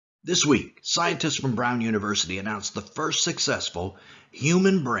This week, scientists from Brown University announced the first successful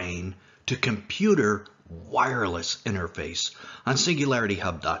human brain to computer wireless interface on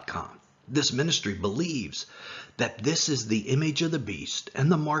SingularityHub.com. This ministry believes that this is the image of the beast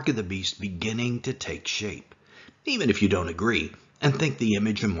and the mark of the beast beginning to take shape. Even if you don't agree and think the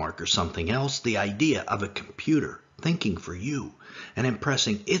image and mark are something else, the idea of a computer thinking for you and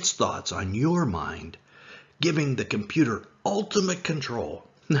impressing its thoughts on your mind, giving the computer ultimate control,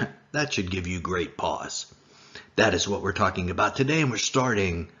 that should give you great pause. That is what we're talking about today, and we're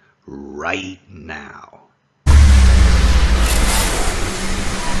starting right now.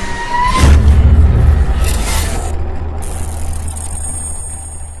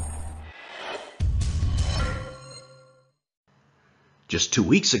 Just 2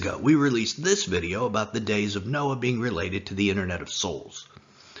 weeks ago, we released this video about the days of Noah being related to the Internet of Souls,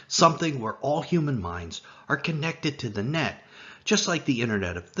 something where all human minds are connected to the net, just like the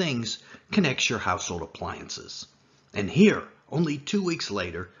Internet of Things connects your household appliances. And here, only 2 weeks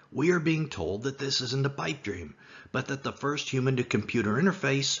later, we are being told that this isn't a pipe dream, but that the first human-to-computer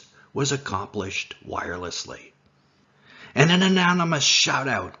interface was accomplished wirelessly. And an anonymous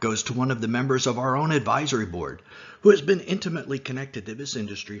shout-out goes to one of the members of our own advisory board, who has been intimately connected to this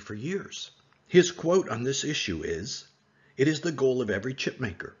industry for years. His quote on this issue is, "It is the goal of every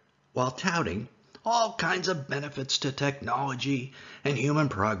chipmaker, while touting all kinds of benefits to technology and human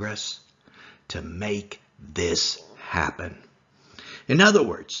progress, to make this happen." In other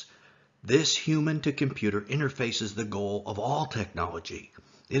words, this human-to-computer interface is the goal of all technology.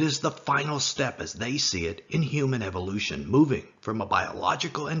 It is the final step, as they see it, in human evolution, moving from a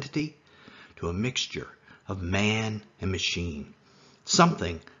biological entity to a mixture of man and machine,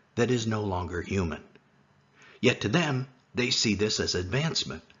 something that is no longer human. Yet to them, they see this as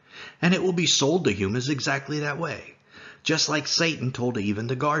advancement, and it will be sold to humans exactly that way. Just like Satan told Eve in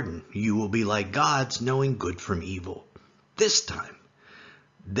the garden, "You will be like gods, knowing good from evil." This time,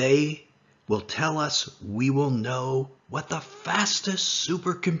 they will tell us we will know what the fastest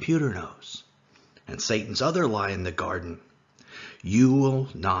supercomputer knows. And Satan's other lie in the garden, "You will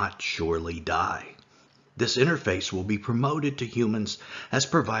not surely die." This interface will be promoted to humans as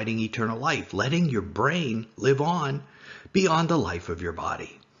providing eternal life, letting your brain live on beyond the life of your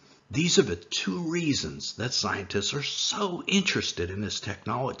body. These are the two reasons that scientists are so interested in this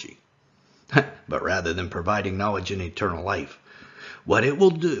technology. But rather than providing knowledge and eternal life, what it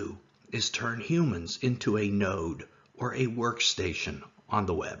will do is turn humans into a node or a workstation on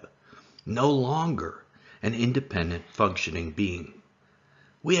the web, no longer an independent functioning being.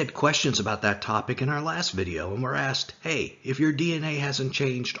 We had questions about that topic in our last video and were asked, hey, if your DNA hasn't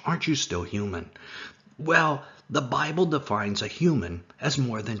changed, aren't you still human? Well, the Bible defines a human as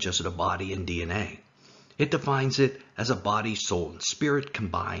more than just a body and DNA. It defines it as a body, soul, and spirit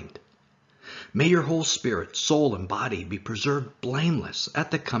combined. May your whole spirit, soul, and body be preserved blameless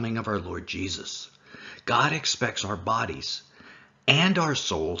at the coming of our Lord Jesus. God expects our bodies and our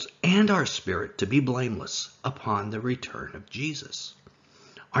souls and our spirit to be blameless upon the return of Jesus.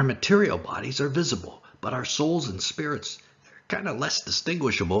 Our material bodies are visible, but our souls and spirits are kind of less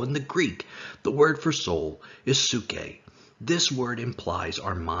distinguishable. In the Greek, the word for soul is psyche. This word implies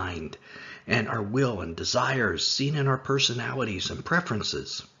our mind and our will and desires seen in our personalities and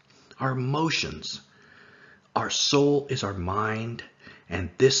preferences, our emotions. Our soul is our mind,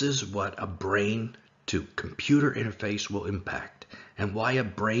 and this is what a brain-to-computer interface will impact, and why a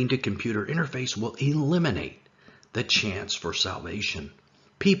brain-to-computer interface will eliminate the chance for salvation.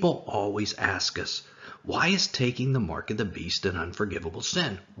 People always ask us, why is taking the mark of the beast an unforgivable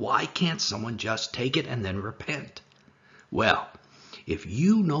sin? Why can't someone just take it and then repent? Well, if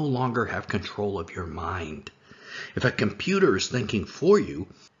you no longer have control of your mind, if a computer is thinking for you,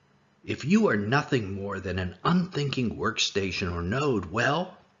 if you are nothing more than an unthinking workstation or node,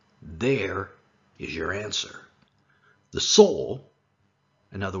 well, there is your answer. The soul,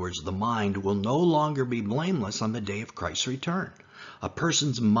 in other words, the mind, will no longer be blameless on the day of Christ's return. A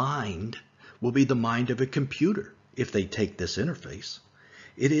person's mind will be the mind of a computer if they take this interface.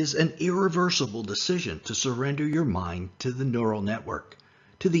 It is an irreversible decision to surrender your mind to the neural network,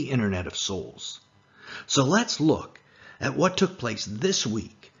 to the Internet of Souls. So let's look at what took place this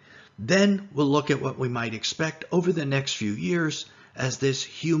week. Then we'll look at what we might expect over the next few years as this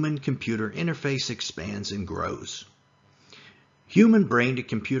human-computer interface expands and grows. Human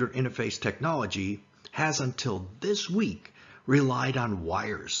brain-to-computer interface technology has until this week relied on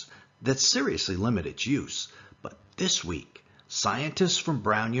wires that seriously limit its use. But this week, scientists from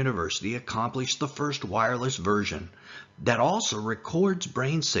Brown University accomplished the first wireless version that also records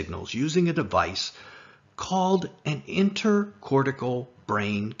brain signals using a device called an intercortical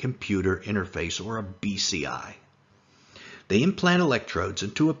brain-computer interface, or a BCI. They implant electrodes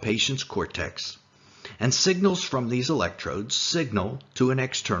into a patient's cortex, and signals from these electrodes signal to an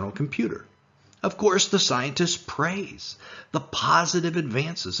external computer. Of course, the scientists praise the positive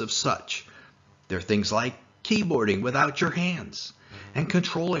advances of such. There are things like keyboarding without your hands, and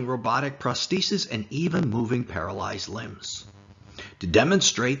controlling robotic prostheses, and even moving paralyzed limbs. To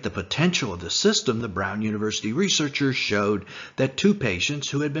demonstrate the potential of the system, the Brown University researchers showed that 2 patients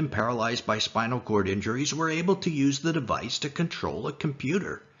who had been paralyzed by spinal cord injuries were able to use the device to control a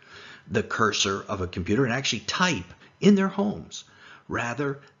computer, the cursor of a computer, and actually type in their homes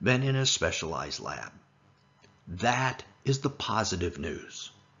rather than in a specialized lab. That is the positive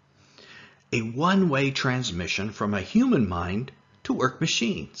news. A one-way transmission from a human mind to work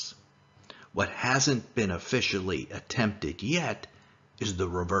machines. What hasn't been officially attempted yet is the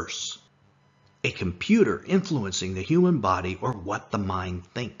reverse. A computer influencing the human body or what the mind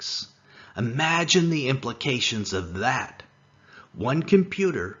thinks. Imagine the implications of that. One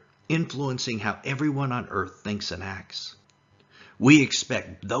computer influencing how everyone on Earth thinks and acts. We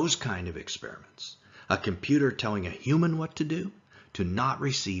expect those kind of experiments. A computer telling a human what to do to not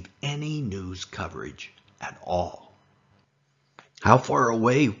receive any news coverage at all. How far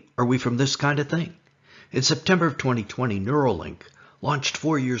away are we from this kind of thing? In September of 2020, Neuralink, launched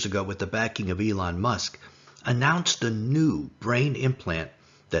 4 years ago with the backing of Elon Musk, announced a new brain implant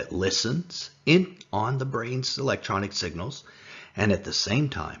that listens in on the brain's electronic signals and at the same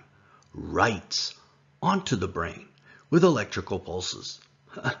time writes onto the brain with electrical pulses.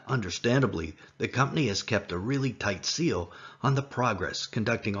 Understandably, the company has kept a really tight seal on the progress,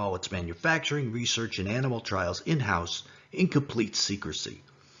 conducting all its manufacturing, research, and animal trials in-house in complete secrecy.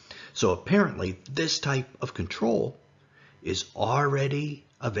 So apparently, this type of control is already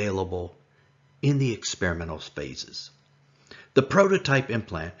available in the experimental phases. The prototype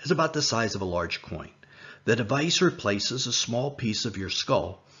implant is about the size of a large coin. The device replaces a small piece of your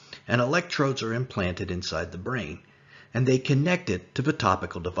skull, and electrodes are implanted inside the brain, and they connect it to the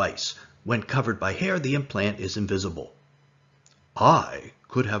topical device. When covered by hair, the implant is invisible. I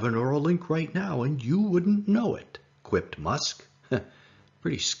could have a Neuralink right now and you wouldn't know it, quipped Musk.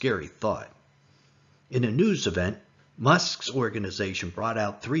 Pretty scary thought. In a news event, Musk's organization brought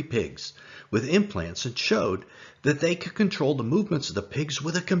out 3 pigs with implants and showed that they could control the movements of the pigs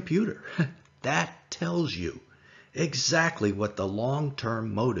with a computer. That tells you exactly what the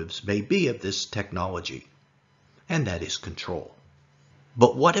long-term motives may be of this technology, and that is control.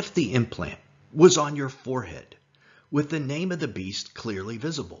 But what if the implant was on your forehead with the name of the beast clearly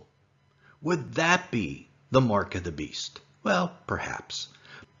visible? Would that be the mark of the beast? Well, perhaps.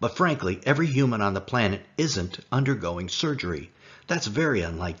 But frankly, every human on the planet isn't undergoing surgery. That's very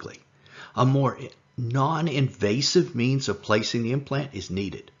unlikely. A more non-invasive means of placing the implant is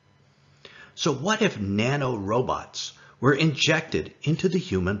needed. So what if nanorobots were injected into the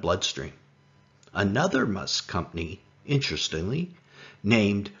human bloodstream? Another Musk company, interestingly,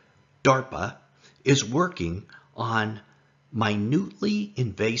 named DARPA, is working on minutely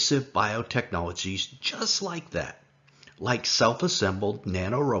invasive biotechnologies just like that, like self-assembled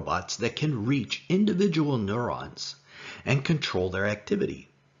nanorobots that can reach individual neurons and control their activity.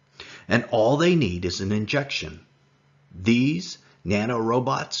 And all they need is an injection. These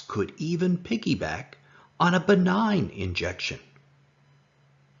nanorobots could even piggyback on a benign injection.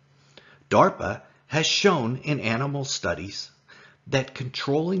 DARPA has shown in animal studies that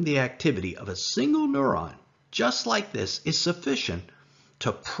controlling the activity of a single neuron, just like this, is sufficient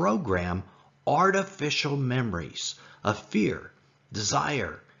to program artificial memories of fear,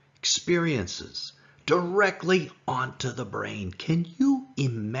 desire, experiences directly onto the brain. Can you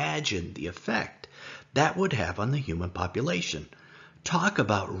imagine the effect that would have on the human population? Talk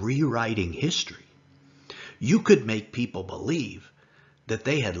about rewriting history. You could make people believe that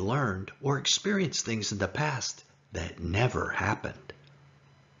they had learned or experienced things in the past that never happened.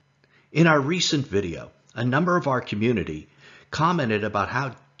 In our recent video, a number of our community commented about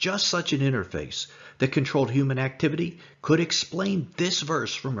how just such an interface that controlled human activity could explain this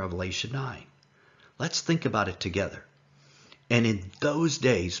verse from Revelation 9. Let's think about it together. And in those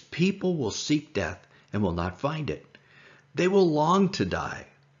days, people will seek death and will not find it. They will long to die,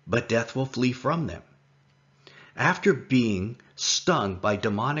 but death will flee from them. After being stung by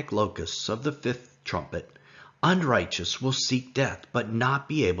demonic locusts of the 5th trumpet, unrighteous will seek death, but not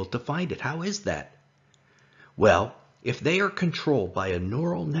be able to find it. How is that? Well, if they are controlled by a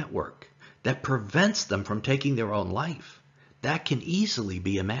neural network that prevents them from taking their own life, that can easily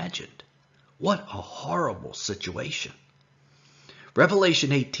be imagined. What a horrible situation.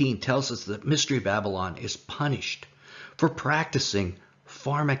 Revelation 18 tells us that Mystery Babylon is punished for practicing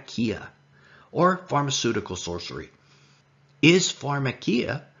pharmakeia, or pharmaceutical sorcery? Is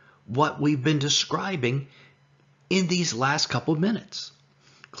pharmakeia what we've been describing in these last couple minutes?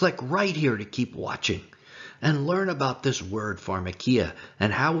 Click right here to keep watching and learn about this word pharmakeia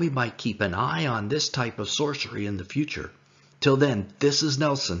and how we might keep an eye on this type of sorcery in the future. Till then, this is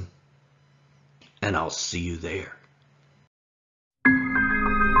Nelson, and I'll see you there.